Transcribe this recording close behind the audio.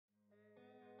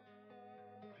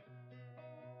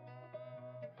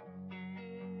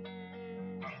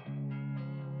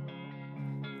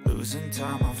Losing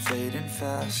time, I'm fading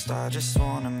fast. I just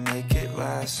wanna make it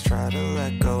last. Try to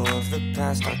let go of the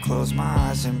past. I close my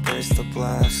eyes, embrace the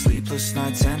blast. Sleepless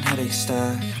nights and headaches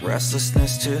stack.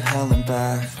 Restlessness to hell and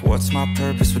back. What's my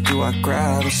purpose? What do I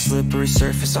grab? A slippery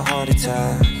surface, a heart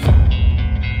attack.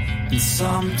 And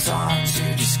sometimes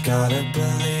you just gotta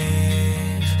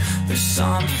believe there's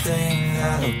something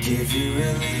that'll give you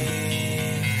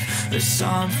relief. There's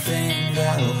something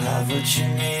that'll have what you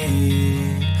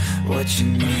need, what you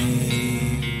need.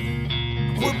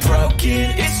 We're broken,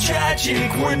 it's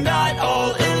tragic, we're not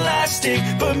all elastic,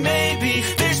 but maybe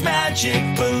there's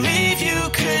magic. Believe you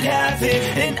could have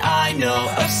it. And I know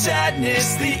of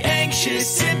sadness, the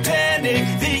anxious and panic,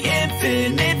 the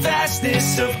infinite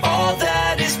vastness of all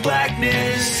that is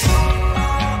blackness.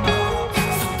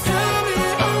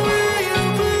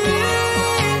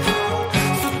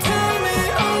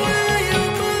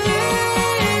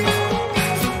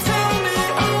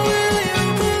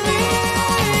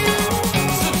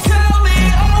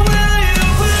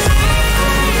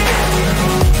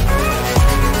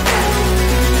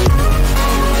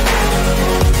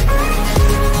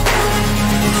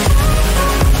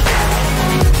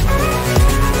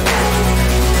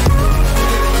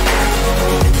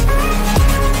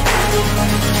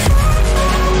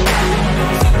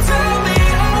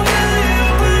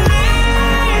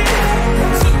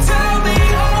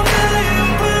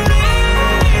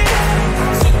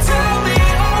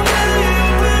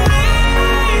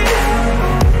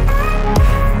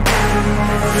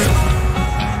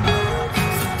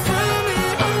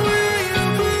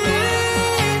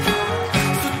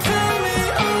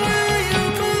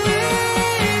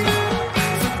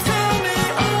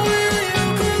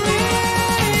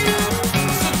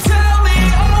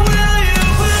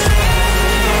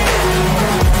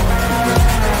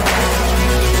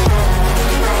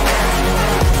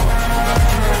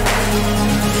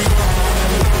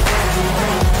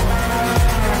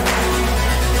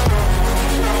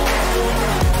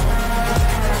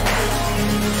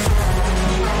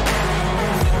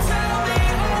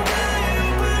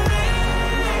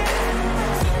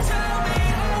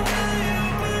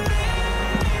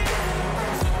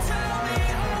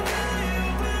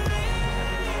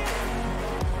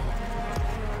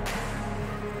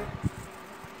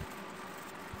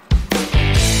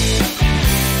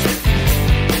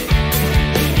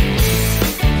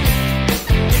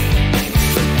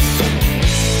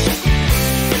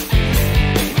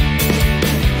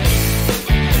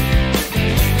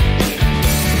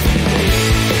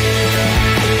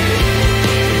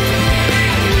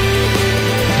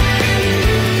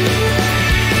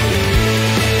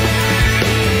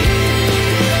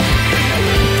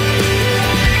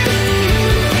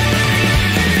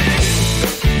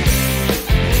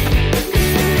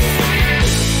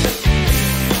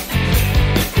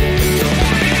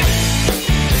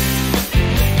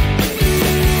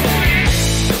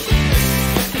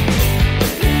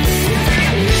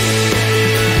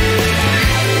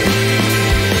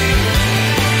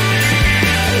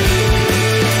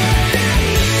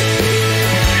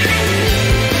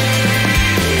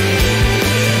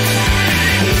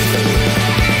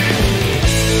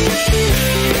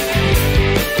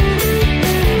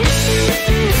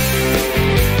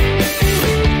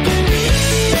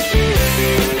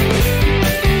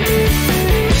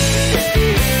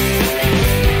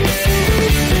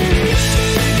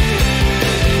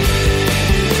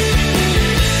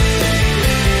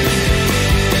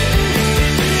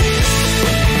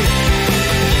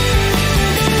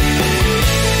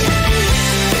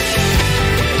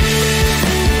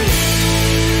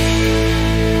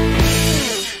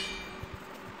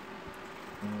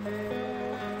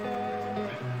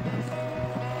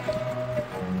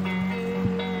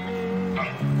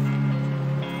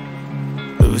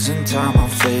 Losing time, I'm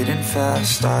fading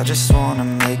fast. I just wanna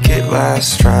make it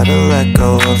last. Try to let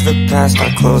go of the past. I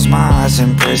close my eyes,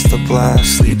 embrace the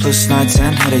blast. Sleepless nights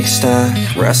and headaches stack.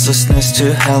 Restlessness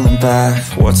to hell and back.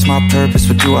 What's my purpose?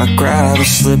 What do I grab? A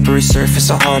slippery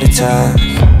surface, a heart attack.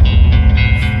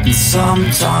 And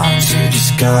sometimes you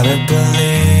just gotta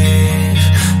believe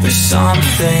there's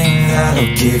something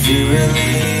that'll give you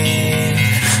relief.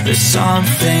 There's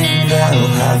something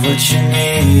that'll have what you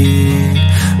need,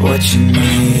 what you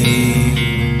need.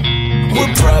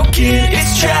 We're broken,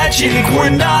 it's tragic,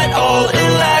 we're not all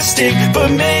elastic,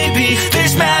 but maybe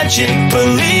there's magic.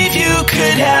 Believe you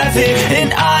could have it.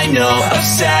 And I know of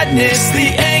sadness,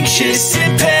 the anxious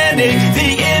and panic,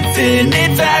 the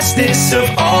infinite vastness of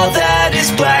all that is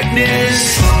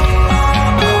blackness.